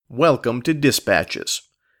Welcome to Dispatches,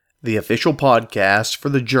 the official podcast for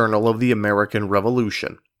the Journal of the American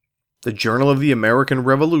Revolution. The Journal of the American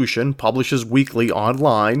Revolution publishes weekly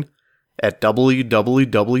online at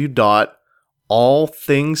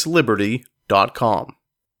www.allthingsliberty.com.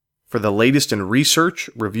 For the latest in research,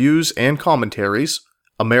 reviews, and commentaries,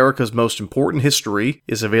 America's most important history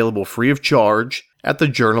is available free of charge at the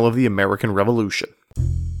Journal of the American Revolution.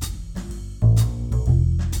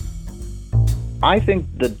 I think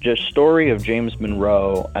the story of James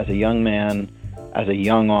Monroe as a young man, as a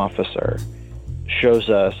young officer, shows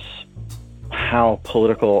us how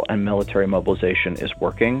political and military mobilization is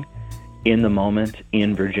working in the moment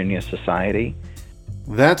in Virginia society.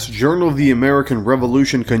 That's Journal of the American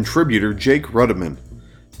Revolution contributor Jake Rudiman,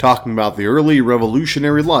 talking about the early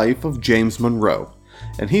revolutionary life of James Monroe.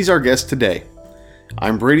 And he's our guest today.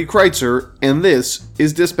 I'm Brady Kreitzer, and this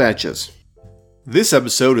is Dispatches. This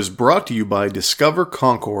episode is brought to you by Discover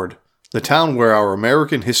Concord, the town where our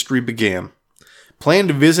American history began. Plan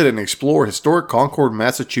to visit and explore historic Concord,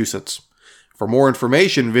 Massachusetts. For more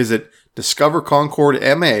information, visit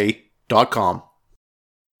discoverconcordma.com.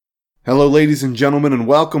 Hello, ladies and gentlemen, and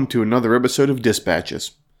welcome to another episode of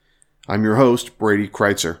Dispatches. I'm your host, Brady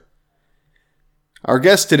Kreitzer. Our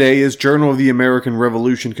guest today is Journal of the American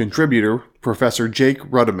Revolution contributor, Professor Jake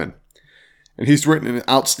Rudiman. And he's written an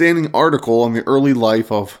outstanding article on the early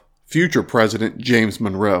life of future President James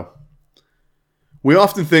Monroe. We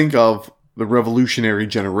often think of the revolutionary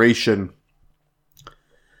generation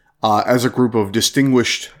as a group of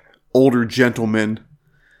distinguished older gentlemen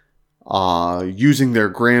using their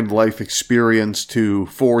grand life experience to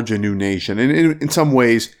forge a new nation. And in some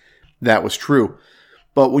ways, that was true.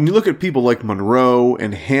 But when you look at people like Monroe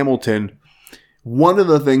and Hamilton, one of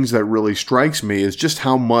the things that really strikes me is just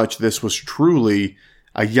how much this was truly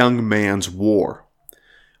a young man's war.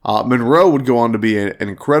 Monroe would go on to be an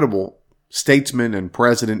incredible statesman and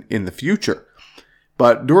president in the future.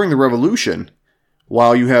 But during the Revolution,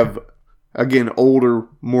 while you have, again, older,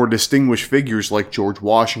 more distinguished figures like George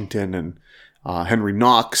Washington and Henry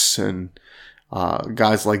Knox and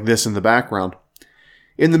guys like this in the background,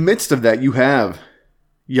 in the midst of that, you have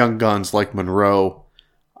young guns like Monroe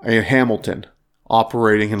and Hamilton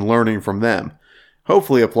operating and learning from them,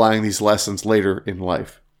 hopefully applying these lessons later in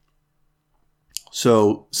life.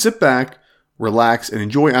 So sit back, relax, and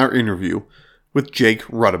enjoy our interview with Jake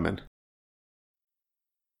Rudiman.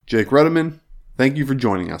 Jake Rudiman, thank you for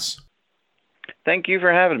joining us. Thank you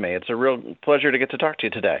for having me. It's a real pleasure to get to talk to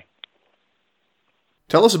you today.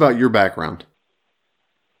 Tell us about your background.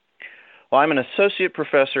 Well, I'm an associate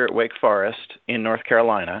professor at Wake Forest in North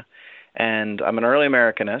Carolina, and I'm an early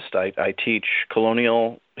Americanist. I teach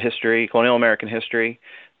colonial history, colonial American history,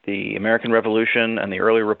 the American Revolution, and the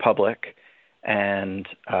early Republic. And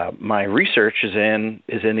my research is in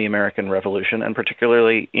the American Revolution, and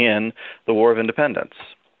particularly in the War of Independence.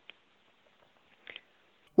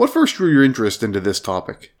 What first drew your interest into this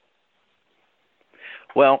topic?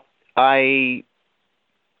 Well, I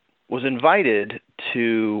was invited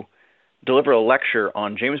to deliver a lecture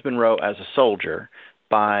on James Monroe as a soldier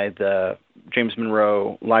by the James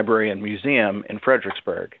Monroe Library and Museum in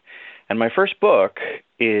Fredericksburg. And my first book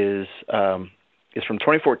is from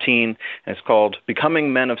 2014, and it's called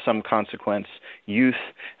Becoming Men of Some Consequence, Youth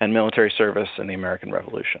and Military Service in the American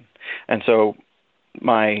Revolution. And so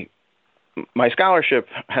my scholarship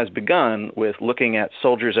has begun with looking at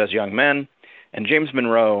soldiers as young men, and James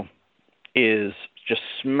Monroe is just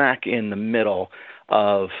smack in the middle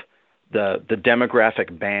of the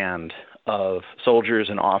demographic band of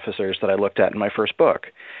soldiers and officers that I looked at in my first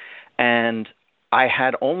book. And I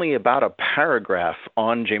had only about a paragraph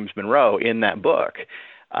on James Monroe in that book,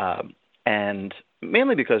 and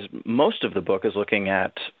mainly because most of the book is looking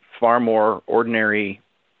at far more ordinary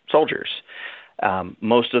soldiers.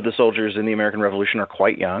 Most of the soldiers in the American Revolution are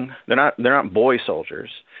quite young. They're not boy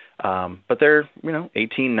soldiers, but they're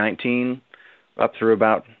 18, 19, up through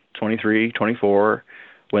about 23, 24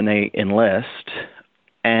 when they enlist.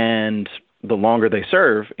 And the longer they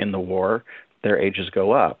serve in the war, their ages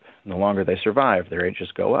go up. And the longer they survive, their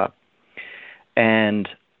ages go up. And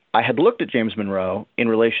I had looked at James Monroe in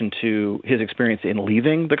relation to his experience in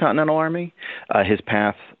leaving the Continental Army, his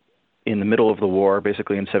path in the middle of the war,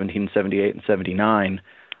 basically in 1778 and 79,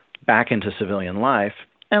 back into civilian life.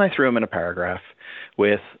 And I threw him in a paragraph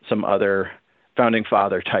with some other founding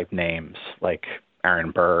father type names like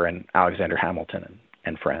Aaron Burr and Alexander Hamilton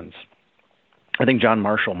and friends. I think John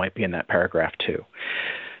Marshall might be in that paragraph too.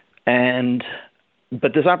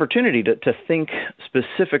 But this opportunity to think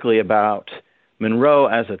specifically about Monroe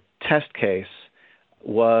as a test case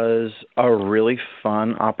was a really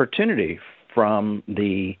fun opportunity from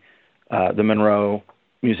the Monroe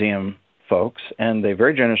Museum folks, and they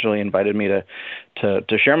very generously invited me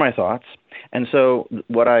to share my thoughts. And so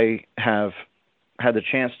what I have had the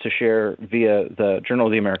chance to share via the Journal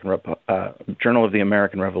of the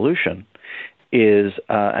American Revolution is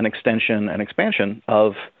an extension and expansion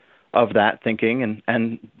of that thinking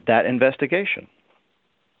and that investigation.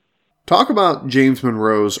 Talk about James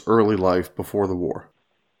Monroe's early life before the war.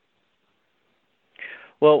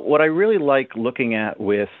 Well, what I really like looking at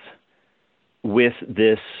with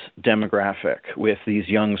this demographic, with these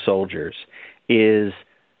young soldiers, is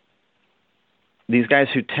these guys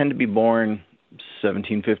who tend to be born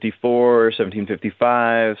 1754,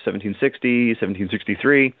 1755, 1760,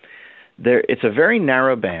 1763. It's a very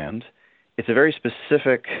narrow band. It's a very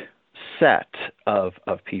specific set of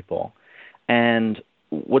people. And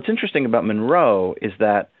what's interesting about Monroe is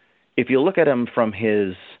that if you look at him from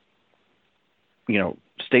his,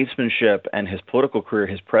 statesmanship and his political career,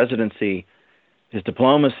 his presidency, his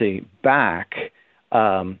diplomacy back,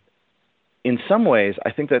 in some ways,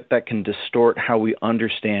 I think that can distort how we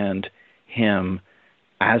understand him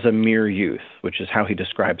as a mere youth, which is how he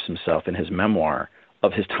describes himself in his memoir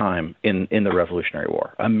of his time in the Revolutionary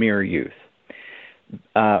War, a mere youth.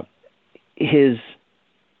 His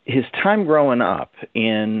time growing up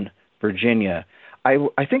in Virginia,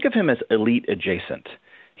 I think of him as elite adjacent.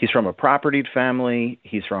 He's from a propertied family.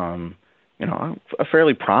 He's from a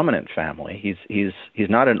fairly prominent family. He's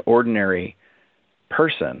not an ordinary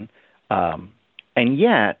person, and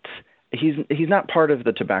yet he's not part of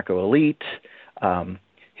the tobacco elite.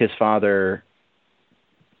 His father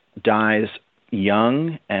dies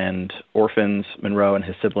young and orphans Monroe and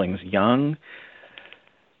his siblings young,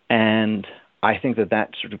 and I think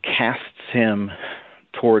that sort of casts him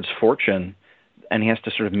towards fortune, and he has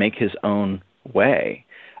to sort of make his own way.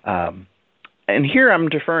 And here I'm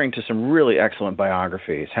deferring to some really excellent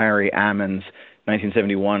biographies. Harry Ammon's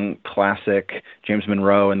 1971 classic, James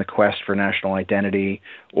Monroe and the Quest for National Identity,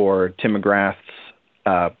 or Tim McGrath's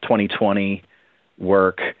 2020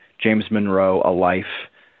 work, James Monroe, A Life.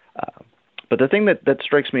 But the thing that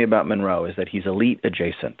strikes me about Monroe is that he's elite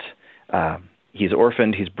adjacent. He's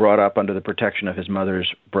orphaned. He's brought up under the protection of his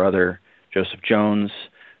mother's brother, Joseph Jones,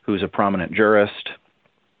 who's a prominent jurist.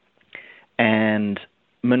 And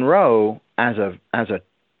Monroe, as a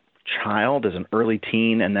child, as an early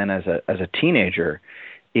teen, and then as a teenager,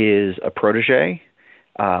 is a protege,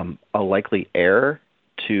 a likely heir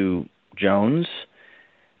to Jones,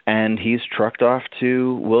 and he's trucked off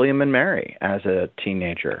to William and Mary as a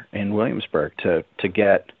teenager in Williamsburg to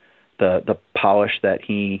get the polish that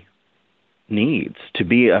he needs to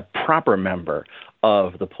be a proper member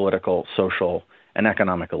of the political, social, and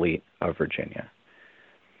economic elite of Virginia.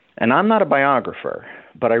 And I'm not a biographer,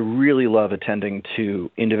 but I really love attending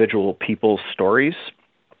to individual people's stories,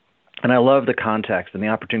 and I love the context and the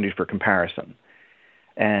opportunity for comparison.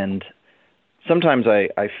 And sometimes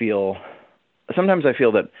I feel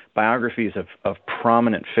that biographies of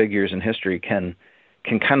prominent figures in history can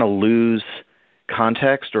kind of lose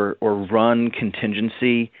context or run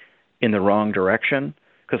contingency in the wrong direction,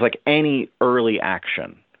 because like any early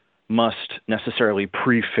action must necessarily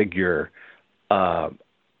prefigure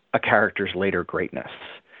a character's later greatness.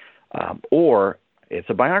 Or it's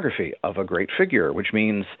a biography of a great figure, which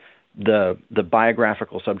means the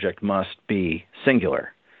biographical subject must be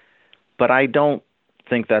singular. But I don't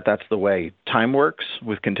think that that's the way time works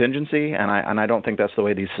with contingency, and I don't think that's the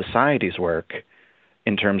way these societies work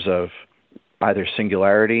in terms of either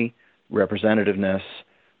singularity, representativeness,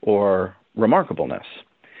 or remarkableness.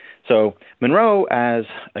 So Monroe, as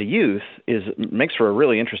a youth, makes for a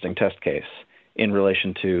really interesting test case in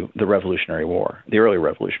relation to the Revolutionary War, the early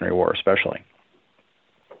Revolutionary War especially.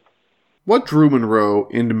 What drew Monroe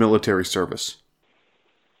into military service?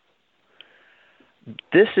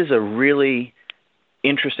 This is a really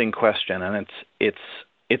interesting question, and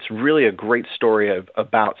it's really a great story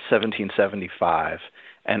about 1775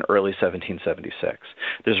 and early 1776.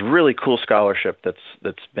 There's really cool scholarship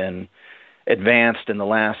that's been advanced in the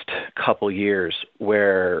last couple years,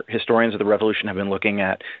 where historians of the Revolution have been looking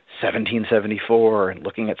at 1774 and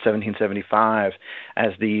looking at 1775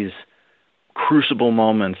 as these crucible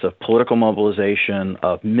moments of political mobilization,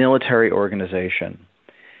 of military organization.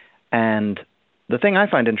 And the thing I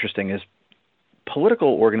find interesting is political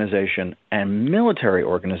organization and military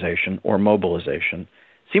organization or mobilization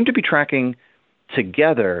seem to be tracking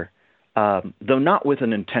together, though not with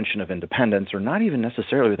an intention of independence, or not even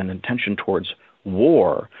necessarily with an intention towards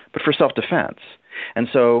war, but for self-defense. And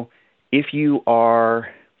so if you are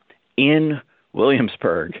in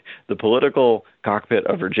Williamsburg, the political cockpit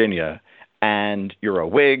of Virginia, and you're a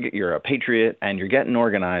Whig, you're a patriot, and you're getting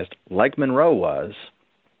organized like Monroe was,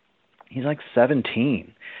 he's like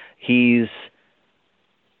 17. He's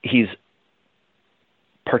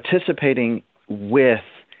participating with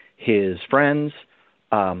his friends,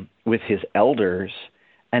 with his elders,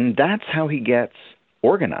 and that's how he gets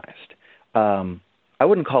organized. I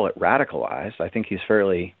wouldn't call it radicalized. I think he's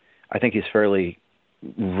fairly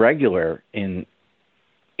regular in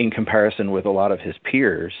comparison with a lot of his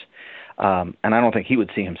peers, and I don't think he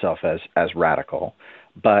would see himself as radical,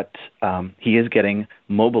 but he is getting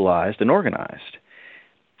mobilized and organized.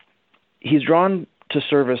 He's drawn to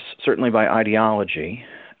service certainly by ideology,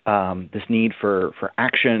 this need for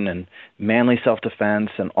action and manly self-defense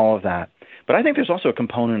and all of that. But I think there's also a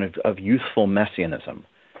component of youthful messianism.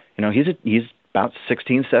 He's about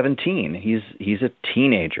 16, 17. He's a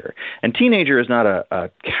teenager. And teenager is not a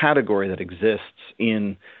category that exists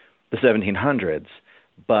in the 1700s,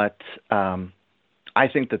 but I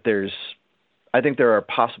think there are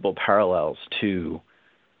possible parallels to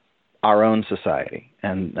our own society.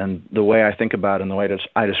 And the way I think about it and the way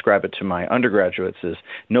I describe it to my undergraduates is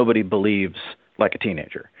nobody believes like a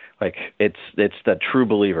teenager. Like it's that true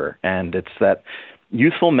believer, and it's that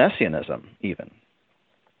youthful messianism even.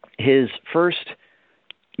 His first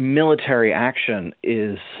military action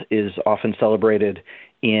is often celebrated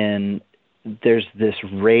in, there's this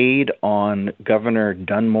raid on Governor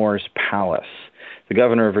Dunmore's palace. The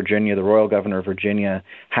governor of Virginia, the royal governor of Virginia,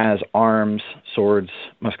 has arms, swords,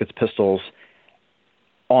 muskets, pistols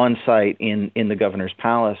on site in the governor's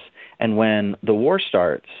palace. And when the war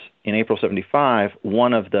starts in April 75,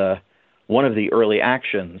 one of the early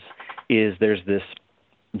actions is there's this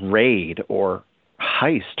raid or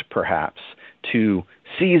heist, perhaps, to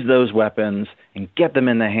seize those weapons and get them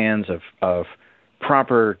in the hands of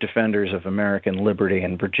proper defenders of American liberty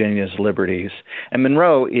and Virginia's liberties. And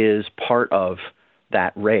Monroe is part of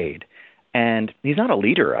that raid. And he's not a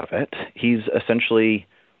leader of it. He's essentially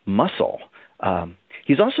muscle.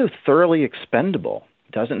 He's also thoroughly expendable.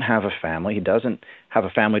 He doesn't have a family. He doesn't have a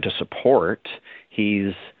family to support.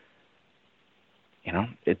 He's,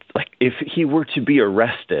 it's like if he were to be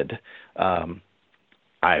arrested,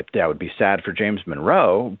 that would be sad for James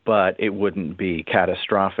Monroe, but it wouldn't be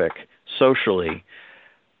catastrophic socially.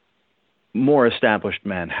 More established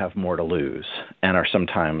men have more to lose and are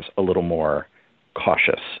sometimes a little more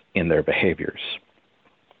cautious in their behaviors.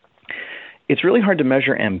 It's really hard to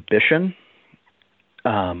measure ambition.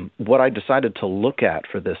 What I decided to look at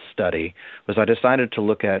for this study was I decided to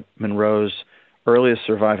look at Monroe's earliest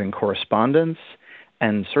surviving correspondence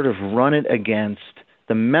and sort of run it against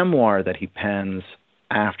the memoir that he pens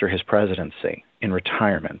after his presidency in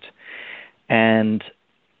retirement. And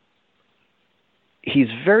he's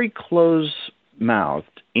very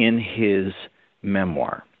close-mouthed in his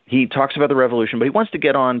memoir. He talks about the revolution, but he wants to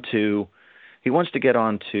get on to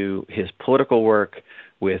his political work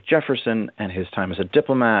with Jefferson and his time as a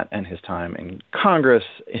diplomat and his time in Congress,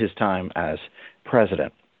 his time as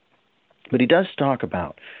president. But he does talk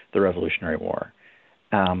about the Revolutionary War.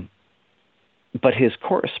 But his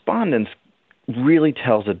correspondence really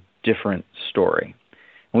tells a different story.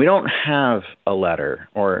 We don't have a letter,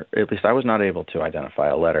 or at least I was not able to identify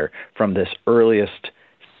a letter from this earliest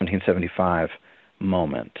 1775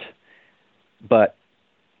 moment. But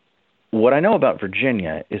what I know about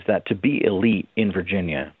Virginia is that to be elite in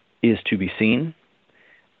Virginia is to be seen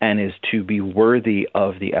and is to be worthy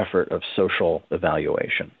of the effort of social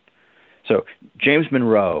evaluation. So James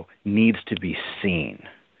Monroe needs to be seen.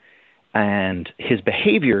 And his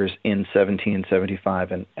behaviors in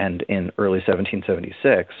 1775 and in early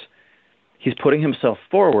 1776, he's putting himself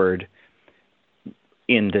forward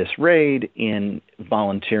in this raid, in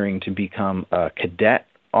volunteering to become a cadet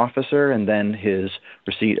officer and then his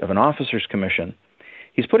receipt of an officer's commission.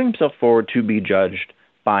 He's putting himself forward to be judged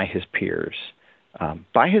by his peers,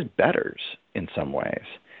 by his betters in some ways,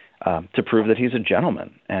 to prove that he's a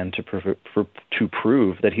gentleman and to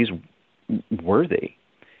prove that he's worthy.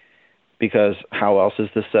 Because how else is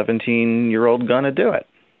this 17-year-old going to do it?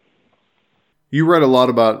 You read a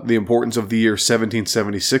lot about the importance of the year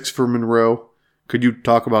 1776 for Monroe. Could you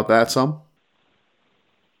talk about that some?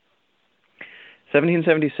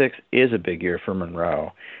 1776 is a big year for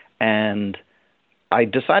Monroe, and I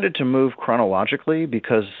decided to move chronologically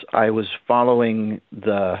because I was following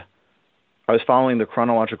the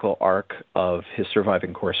chronological arc of his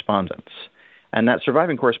surviving correspondence, and that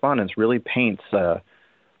surviving correspondence really paints,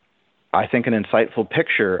 I think, an insightful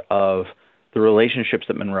picture of the relationships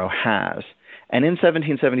that Monroe has. And in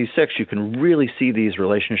 1776, you can really see these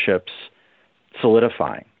relationships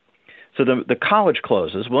solidifying. So the college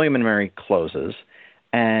closes, William and Mary closes,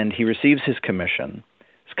 and he receives his commission.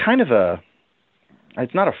 It's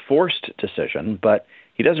it's not a forced decision, but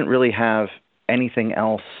he doesn't really have anything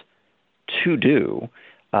else to do.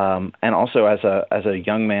 And also as a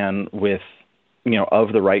young man with,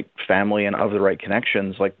 of the right family and of the right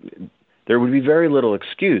connections, like there would be very little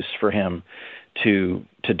excuse for him to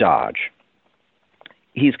dodge.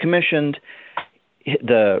 He's commissioned.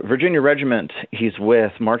 The Virginia regiment he's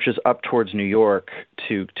with marches up towards New York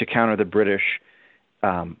to counter the British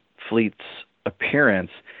fleet's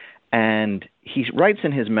appearance, and he writes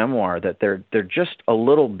in his memoir that they're just a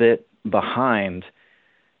little bit behind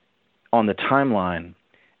on the timeline,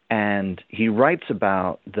 and he writes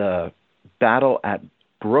about the battle at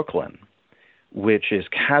Brooklyn, which is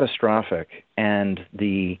catastrophic, and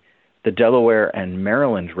the Delaware and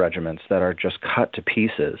Maryland regiments that are just cut to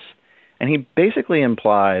pieces. And he basically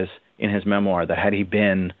implies in his memoir that had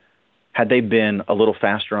they been a little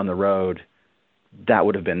faster on the road, that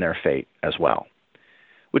would have been their fate as well.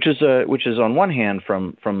 Which is on one hand,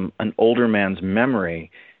 from an older man's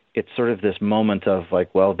memory, it's sort of this moment of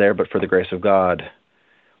like, well, there but for the grace of God,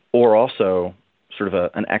 or also sort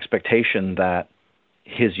of an expectation that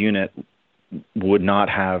his unit would not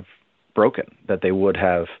have broken, that they would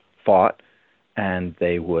have fought and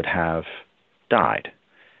they would have died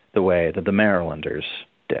the way that the Marylanders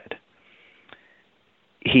did.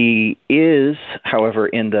 He is, however,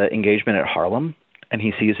 in the engagement at Harlem, and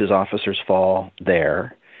he sees his officers fall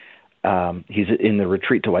there. He's in the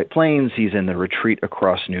retreat to White Plains. He's in the retreat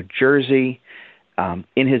across New Jersey.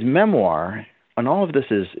 In his memoir, and all of this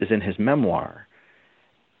is in his memoir,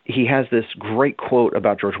 he has this great quote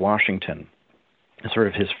about George Washington. Sort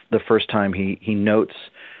of the first time he notes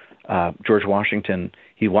George Washington,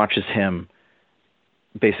 he watches him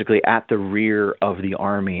basically at the rear of the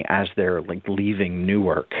army as they're like leaving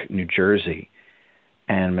Newark, New Jersey.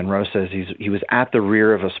 And Monroe says he was at the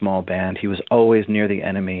rear of a small band. He was always near the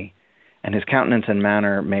enemy, and his countenance and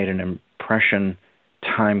manner made an impression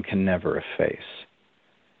time can never efface.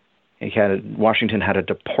 Washington had a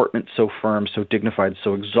deportment so firm, so dignified,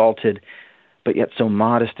 so exalted, but yet so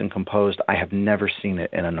modest and composed, I have never seen it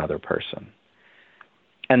in another person.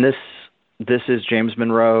 And this is James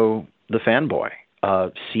Monroe, the fanboy,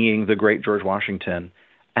 seeing the great George Washington,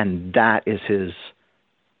 and that is his,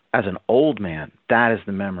 as an old man, that is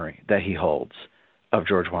the memory that he holds of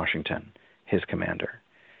George Washington, his commander.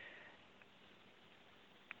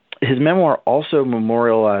 His memoir also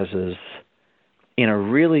memorializes, in a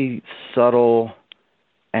really subtle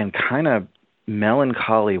and kind of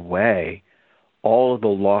melancholy way, all of the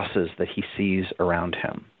losses that he sees around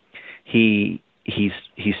him. He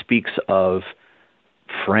speaks of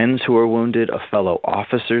friends who are wounded, of fellow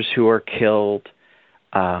officers who are killed,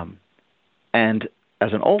 and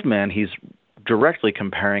as an old man, he's directly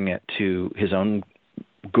comparing it to his own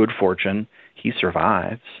good fortune. He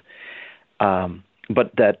survives,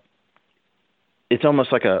 but that it's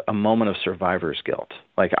almost like a moment of survivor's guilt.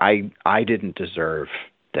 Like I didn't deserve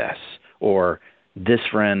this, or this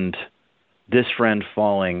friend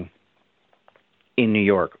falling in New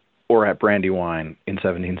York or at Brandywine in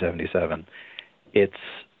 1777.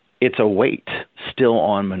 It's a weight still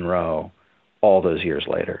on Monroe all those years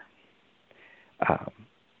later.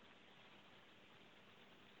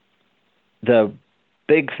 The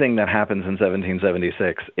big thing that happens in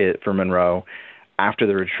 1776 for Monroe after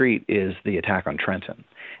the retreat is the attack on Trenton.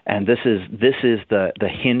 And this is the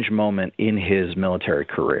hinge moment in his military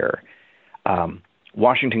career.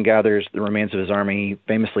 Washington gathers the remains of his army. He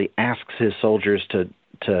famously asks his soldiers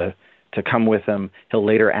to come with him. He'll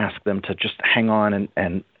later ask them to just hang on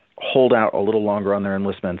and hold out a little longer on their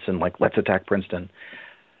enlistments and let's attack Princeton.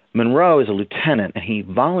 Monroe is a lieutenant, and he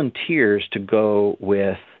volunteers to go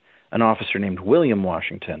with an officer named William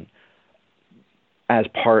Washington as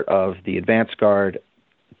part of the advance guard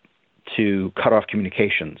to cut off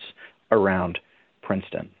communications around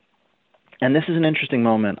Princeton. And this is an interesting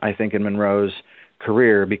moment, I think, in Monroe's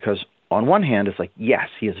career, because on one hand, it's like, yes,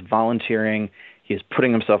 he is volunteering, he is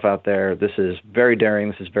putting himself out there, this is very daring,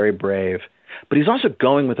 this is very brave, but he's also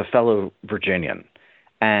going with a fellow Virginian.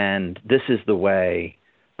 And this is the way,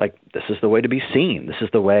 this is the way to be seen. This is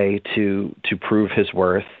the way to prove his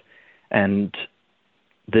worth. And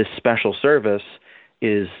this special service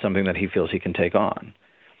is something that he feels he can take on.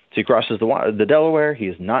 So he crosses the Delaware. He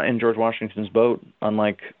is not in George Washington's boat,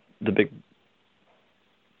 unlike the big,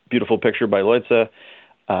 beautiful picture by Leutze.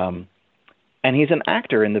 And he's an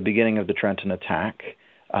actor in the beginning of the Trenton attack.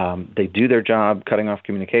 They do their job cutting off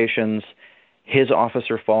communications. His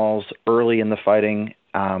officer falls early in the fighting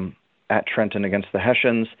at Trenton against the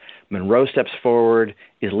Hessians. Monroe steps forward,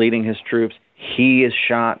 is leading his troops. He is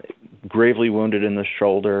shot gravely wounded in the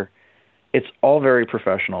shoulder. It's all very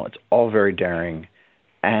professional. It's all very daring.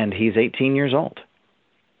 And he's 18 years old.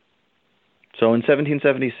 So in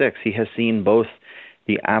 1776, he has seen both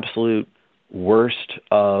the absolute worst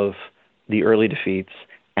of the early defeats,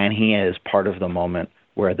 and he is part of the moment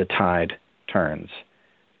where the tide turns.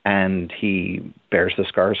 And he bears the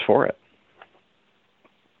scars for it.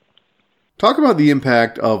 Talk about the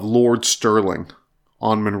impact of Lord Stirling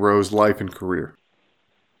on Monroe's life and career.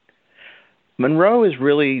 Monroe is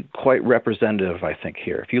really quite representative, I think,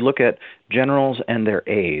 here. If you look at generals and their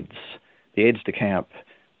aides, the aides de camp,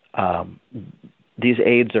 these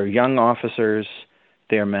aides are young officers.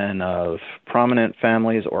 They're men of prominent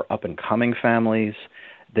families or up-and-coming families.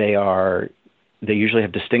 They usually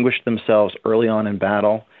have distinguished themselves early on in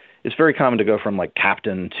battle. It's very common to go from like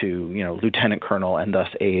captain to, lieutenant colonel and thus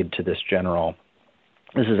aide to this general.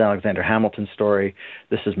 This is Alexander Hamilton's story.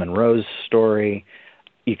 This is Monroe's story.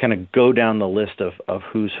 You kind of go down the list of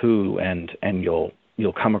who's who, and you'll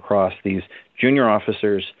come across these junior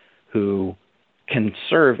officers who can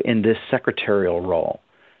serve in this secretarial role.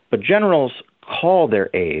 But generals call their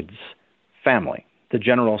aides family, the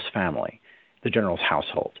general's family, the general's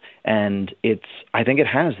household. And I think it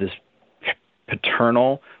has this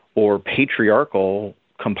paternal or patriarchal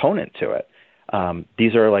component to it.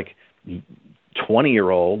 These are like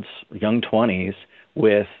 20-year-olds, young 20s,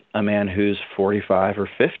 with a man who's 45 or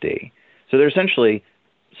 50. So they're essentially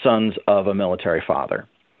sons of a military father,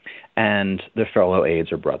 and their fellow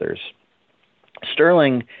aides or brothers.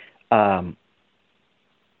 Stirling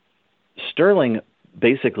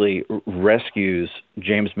basically rescues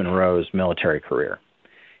James Monroe's military career.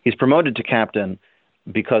 He's promoted to captain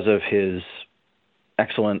because of his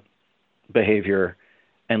excellent behavior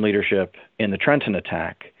and leadership in the Trenton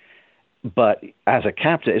attack. But as a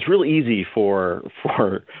captain, it's really easy for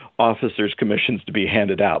officers' commissions to be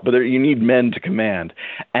handed out, but you need men to command.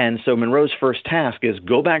 And so Monroe's first task is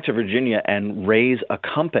go back to Virginia and raise a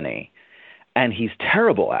company, and he's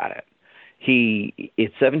terrible at it.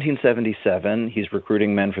 It's 1777. He's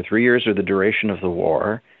recruiting men for 3 years or the duration of the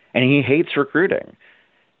war, and he hates recruiting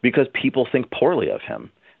because people think poorly of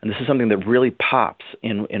him. And this is something that really pops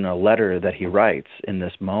in a letter that he writes in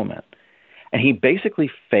this moment. And he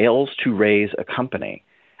basically fails to raise a company.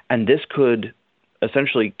 And this could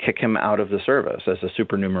essentially kick him out of the service as a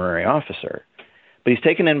supernumerary officer. But he's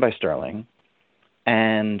taken in by Stirling.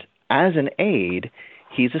 And as an aide,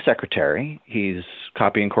 he's a secretary. He's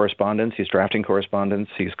copying correspondence. He's drafting correspondence.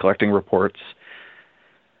 He's collecting reports.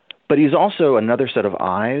 But he's also another set of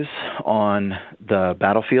eyes on the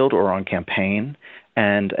battlefield or on campaign.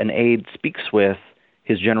 And an aide speaks with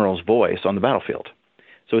his general's voice on the battlefield.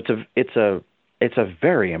 So it's a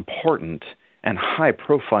very important and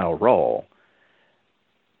high-profile role,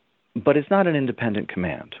 but it's not an independent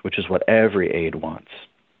command, which is what every aide wants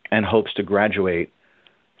and hopes to graduate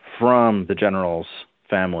from the general's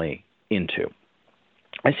family into.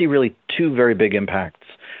 I see really two very big impacts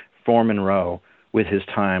for Monroe with his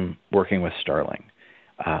time working with Stirling.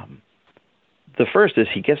 The first is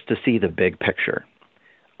he gets to see the big picture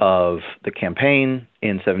of the campaign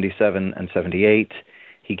in 77 and 78.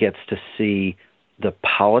 He gets to see the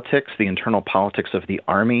politics, the internal politics of the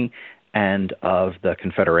Army and of the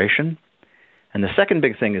Confederation. And the second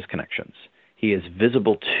big thing is connections. He is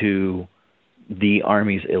visible to the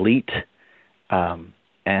Army's elite,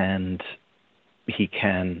 and he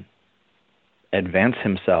can advance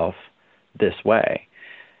himself this way.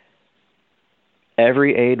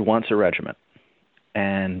 Every aide wants a regiment.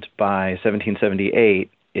 And by 1778,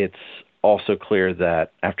 it's also clear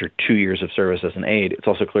that after 2 years of service as an aide, it's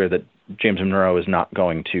also clear that James Monroe is not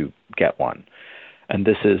going to get one. And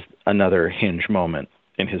this is another hinge moment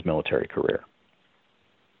in his military career.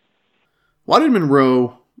 Why did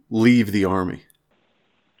Monroe leave the Army?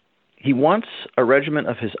 He wants a regiment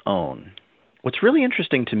of his own. What's really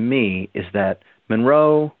interesting to me is that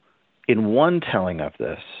Monroe, in one telling of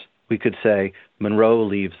this, we could say Monroe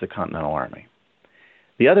leaves the Continental Army.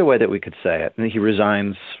 The other way that we could say it, and he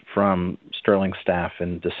resigns from Stirling's staff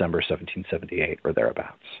in December 1778 or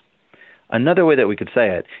thereabouts. Another way that we could say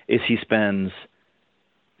it is he spends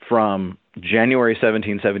from January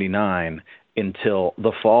 1779 until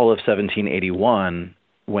the fall of 1781,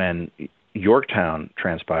 when Yorktown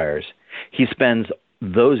transpires, he spends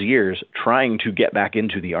those years trying to get back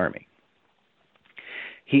into the Army.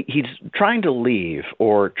 He's trying to leave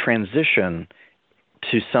or transition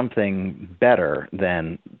to something better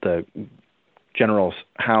than the general's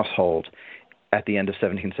household at the end of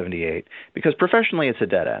 1778, because professionally it's a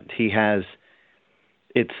dead end.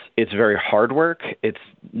 It's very hard work. It's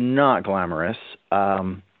not glamorous,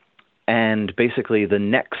 And basically the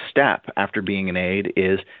next step after being an aide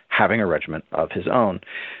is having a regiment of his own.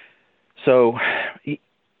 So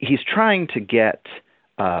he's trying to get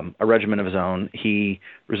a regiment of his own. He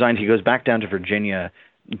resigned. He goes back down to Virginia,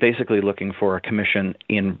 basically looking for a commission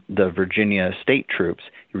in the Virginia state troops.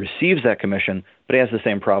 He receives that commission, but he has the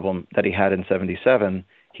same problem that he had in 77.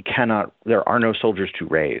 There are no soldiers to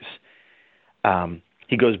raise.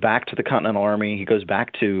 He goes back to the Continental Army. He goes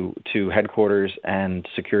back to headquarters and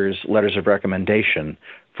secures letters of recommendation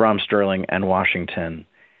from Sterling and Washington.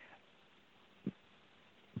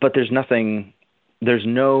 But there's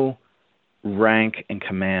no rank and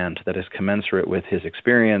command that is commensurate with his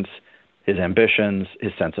experience, his ambitions,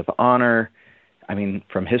 his sense of honor. I mean,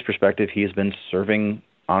 from his perspective, he's been serving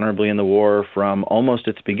honorably in the war from almost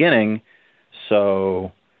its beginning,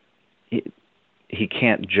 so he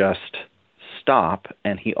can't just stop,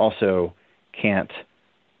 and he also can't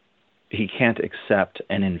accept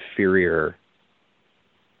an inferior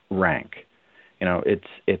rank. You know,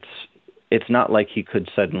 it's not like he could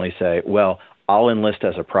suddenly say, well, I'll enlist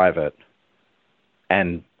as a private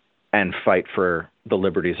and fight for the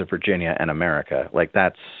liberties of Virginia and America. Like,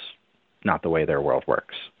 that's not the way their world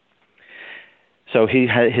works. So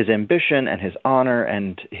his ambition and his honor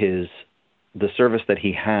and the service that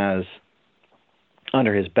he has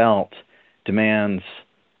under his belt demands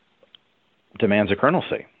a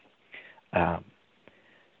colonelcy.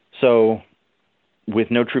 So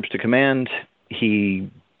with no troops to command, he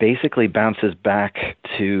basically bounces back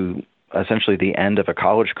to essentially the end of a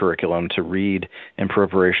college curriculum to read in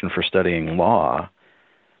preparation for studying law,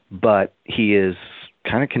 but he is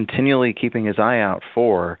kind of continually keeping his eye out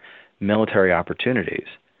for military opportunities.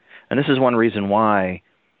 And this is one reason why,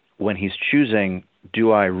 when he's choosing,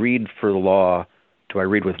 do I read for the law, do I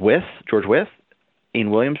read with George Wythe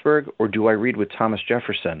in Williamsburg, or do I read with Thomas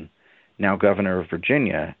Jefferson, now governor of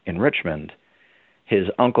Virginia, in Richmond? His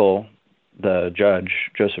uncle, the judge,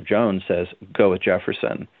 Joseph Jones, says, go with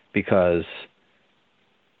Jefferson, because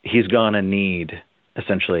he's going to need,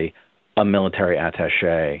 essentially, a military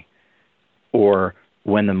attaché. Or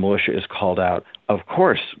when the militia is called out, of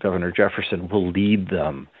course, Governor Jefferson will lead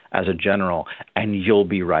them as a general, and you'll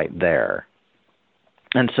be right there.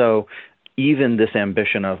 And so even this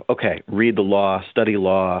ambition of, okay, read the law, study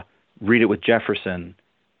law, read it with Jefferson,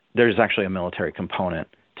 there's actually a military component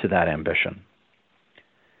to that ambition.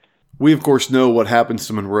 We, of course, know what happens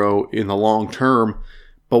to Monroe in the long term,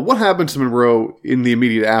 but what happens to Monroe in the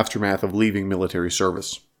immediate aftermath of leaving military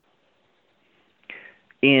service?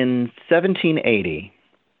 In 1780,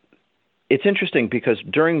 it's interesting because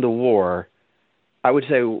during the war, I would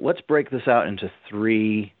say let's break this out into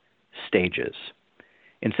 3 stages.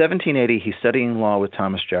 In 1780, he's studying law with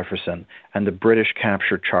Thomas Jefferson, and the British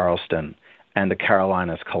capture Charleston, and the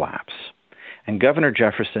Carolinas collapse. And Governor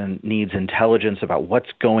Jefferson needs intelligence about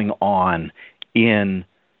what's going on in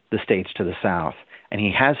the states to the south. And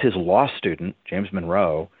he has his law student, James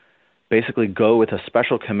Monroe, basically go with a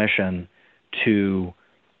special commission to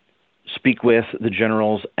speak with the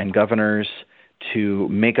generals and governors, to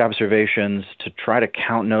make observations, to try to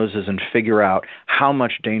count noses and figure out how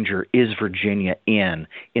much danger is Virginia in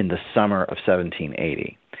the summer of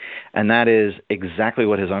 1780. And that is exactly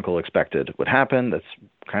what his uncle expected would happen. That's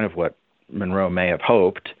kind of what Monroe may have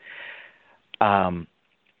hoped. And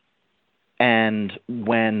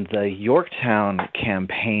when the Yorktown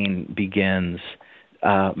campaign begins,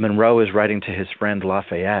 Monroe is writing to his friend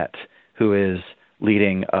Lafayette, who is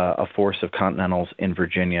leading a force of Continentals in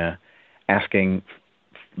Virginia, asking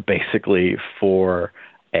basically for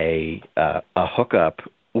a hookup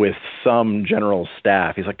with some general's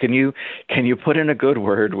staff. He's like, can you put in a good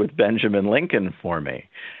word with Benjamin Lincoln for me?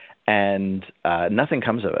 And nothing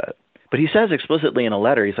comes of it. But he says explicitly in a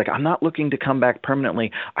letter, he's like, I'm not looking to come back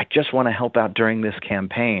permanently. I just want to help out during this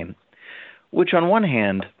campaign, which on one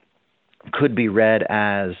hand could be read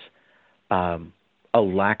as a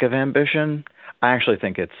lack of ambition. I actually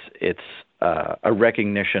think it's a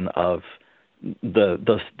recognition of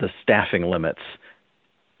the staffing limits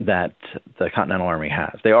that the Continental Army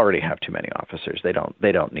has. They already have too many officers. They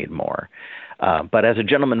don't need more. But as a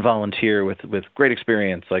gentleman volunteer with great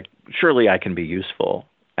experience, like, surely I can be useful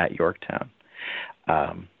at Yorktown.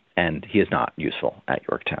 And he is not useful at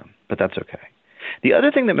Yorktown, but that's okay. The other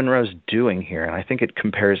thing that Monroe's doing here, and I think it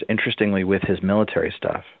compares interestingly with his military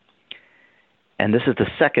stuff, and this is the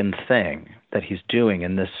second thing that he's doing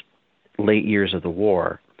in this late years of the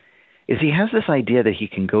war, is he has this idea that he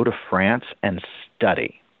can go to France and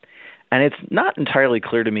study. And it's not entirely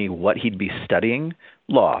clear to me what he'd be studying.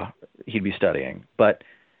 Law, he'd be studying. But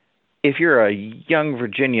if you're a young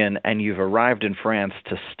Virginian and you've arrived in France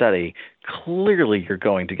to study, clearly you're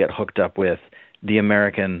going to get hooked up with the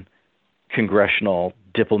American Congressional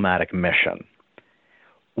Diplomatic Mission,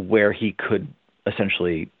 where he could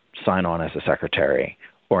essentially sign on as a secretary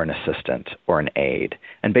or an assistant or an aide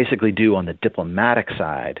and basically do on the diplomatic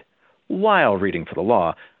side, while reading for the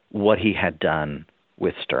law, what he had done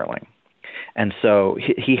with Sterling. And so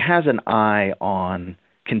he has an eye on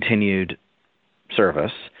continued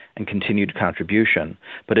service and continued contribution.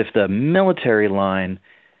 But if the military line,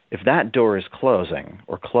 if that door is closing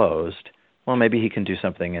or closed, well, maybe he can do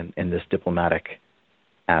something in this diplomatic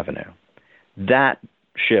avenue. That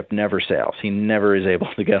ship never sails. He never is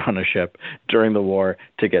able to get on a ship during the war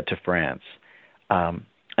to get to France.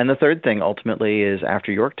 And the third thing, ultimately, is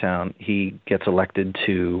after Yorktown, he gets elected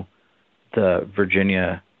to the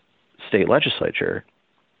Virginia state legislature,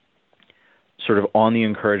 sort of on the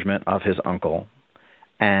encouragement of his uncle,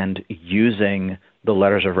 and using the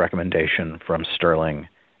letters of recommendation from Sterling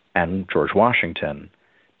and George Washington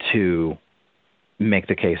to make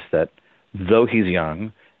the case that though he's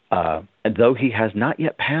young, and though he has not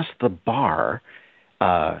yet passed the bar,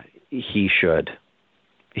 he should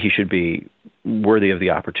be worthy of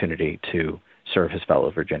the opportunity to serve his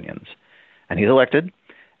fellow Virginians. And he's elected,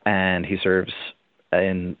 and he serves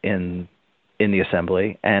in the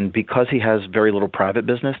assembly. And because he has very little private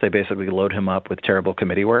business, they basically load him up with terrible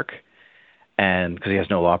committee work, and because he has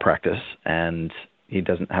no law practice and he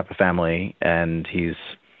doesn't have a family, and he's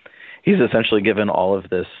essentially given all of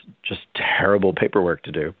this just terrible paperwork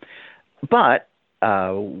to do. But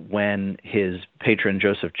when his patron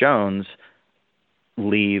Joseph Jones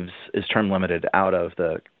is term limited out of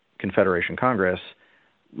the Confederation Congress,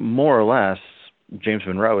 more or less, James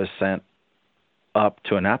Monroe is sent up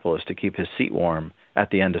to Annapolis to keep his seat warm at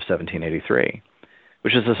the end of 1783,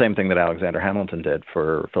 which is the same thing that Alexander Hamilton did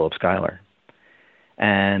for Philip Schuyler.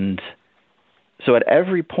 And so at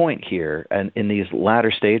every point here, and in these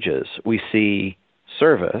latter stages, we see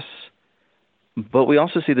service, but we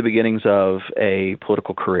also see the beginnings of a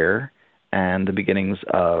political career and the beginnings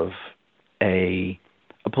of a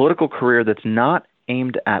political career that's not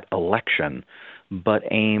aimed at election, but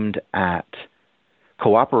aimed at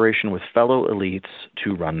cooperation with fellow elites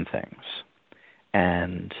to run things.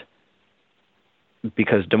 And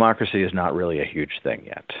because democracy is not really a huge thing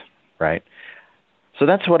yet, right? So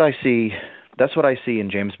that's what I see. That's what I see in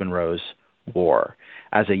James Monroe's war.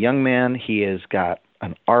 As a young man, he has got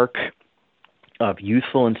an arc of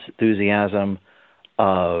youthful enthusiasm,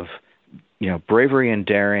 of bravery and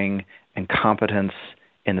daring and competence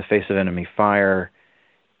in the face of enemy fire,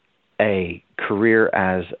 a career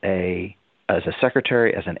as a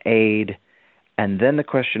secretary, as an aide, and then the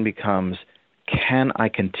question becomes, can I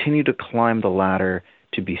continue to climb the ladder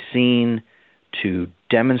to be seen, to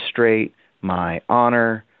demonstrate my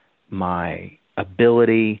honor, my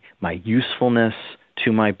ability, my usefulness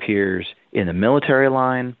to my peers in the military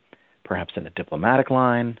line, perhaps in a diplomatic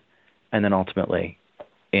line, and then ultimately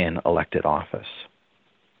in elected office.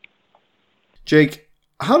 Jake,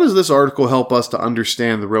 how does this article help us to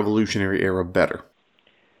understand the Revolutionary Era better?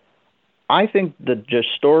 I think the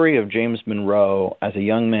story of James Monroe as a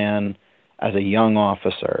young man, as a young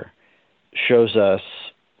officer, shows us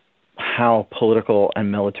how political and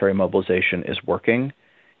military mobilization is working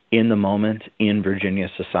in the moment in Virginia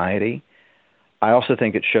society. I also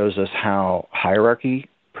think it shows us how hierarchy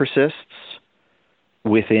persists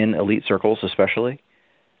within elite circles, especially.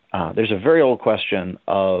 There's a very old question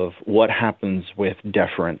of what happens with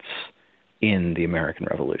deference in the American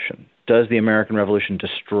Revolution. Does the American Revolution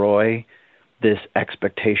destroy this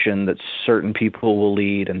expectation that certain people will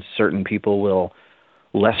lead and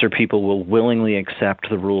lesser people will willingly accept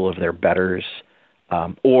the rule of their betters?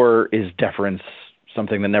 Or is deference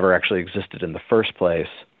something that never actually existed in the first place?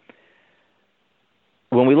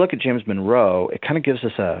 When we look at James Monroe, it kind of gives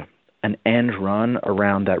us an end run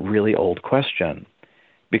around that really old question.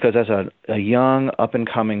 Because as a young,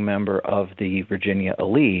 up-and-coming member of the Virginia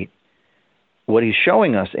elite, what he's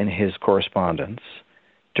showing us in his correspondence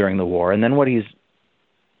during the war, and then what he's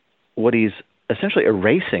essentially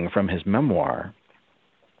erasing from his memoir,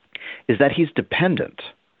 is that he's dependent.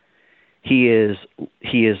 He is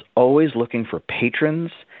always looking for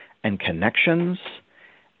patrons and connections,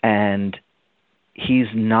 and he's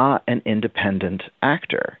not an independent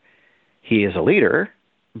actor. He is a leader,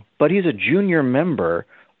 but he's a junior member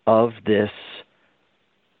of this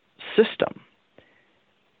system.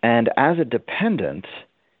 And as a dependent,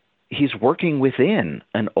 he's working within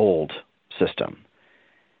an old system.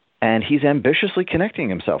 And he's ambitiously connecting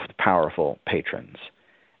himself with powerful patrons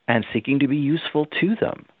and seeking to be useful to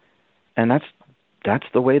them. And that's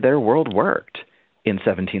the way their world worked in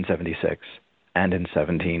 1776 and in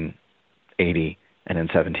 1780 and in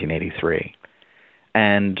 1783.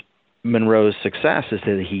 And Monroe's success is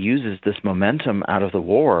that he uses this momentum out of the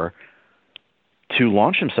war to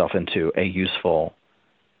launch himself into a useful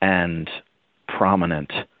and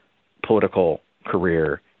prominent political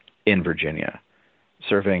career in Virginia,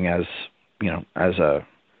 serving as a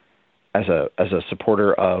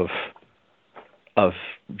supporter of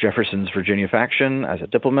Jefferson's Virginia faction, as a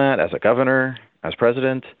diplomat, as a governor, as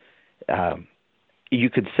president. You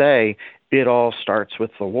could say it all starts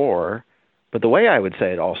with the war, but the way I would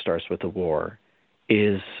say it all starts with the war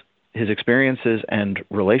is his experiences and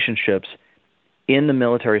relationships in the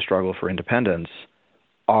military struggle for independence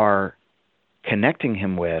are connecting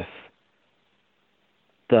him with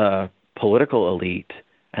the political elite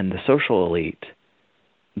and the social elite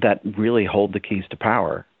that really hold the keys to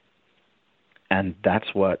power. And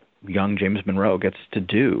that's what young James Monroe gets to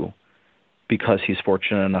do because he's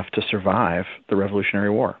fortunate enough to survive the Revolutionary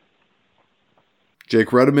War. Jake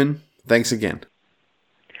Redeman, thanks again.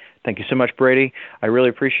 Thank you so much, Brady. I really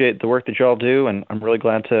appreciate the work that y'all do, and I'm really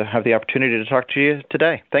glad to have the opportunity to talk to you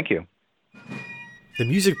today. Thank you. The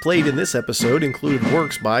music played in this episode included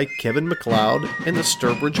works by Kevin MacLeod and the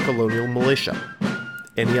Sturbridge Colonial Militia.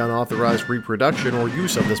 Any unauthorized reproduction or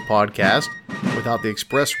use of this podcast, without the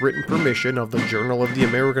express written permission of the Journal of the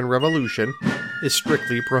American Revolution, is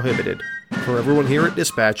strictly prohibited. For everyone here at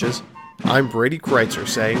Dispatches, I'm Brady Kreitzer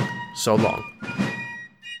saying, so long.